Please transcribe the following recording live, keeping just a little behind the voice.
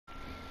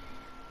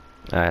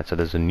Alright, so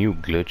there's a new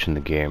glitch in the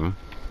game.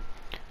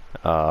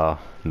 The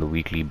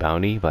weekly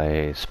bounty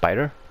by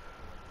Spider.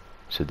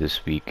 So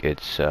this week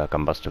it's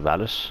Combustor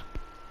Valus.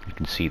 You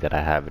can see that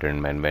I have it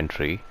in my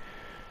inventory.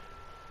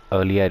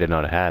 Earlier I did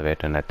not have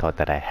it and I thought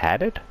that I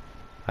had it.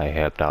 I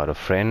helped out a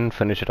friend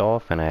finish it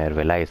off and I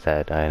realized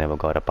that I never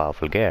got a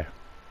powerful gear.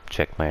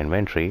 Checked my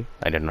inventory,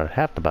 I did not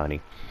have the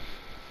bounty.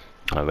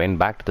 I went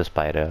back to the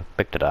spider,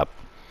 picked it up.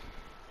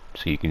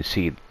 So you can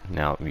see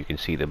now, you can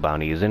see the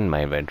bounty is in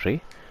my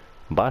inventory.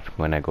 But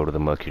when I go to the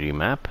Mercury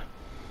map,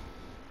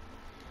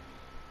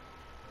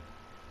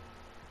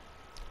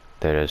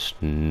 there is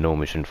no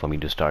mission for me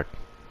to start.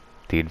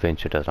 The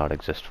adventure does not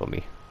exist for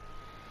me.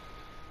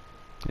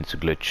 It's a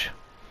glitch.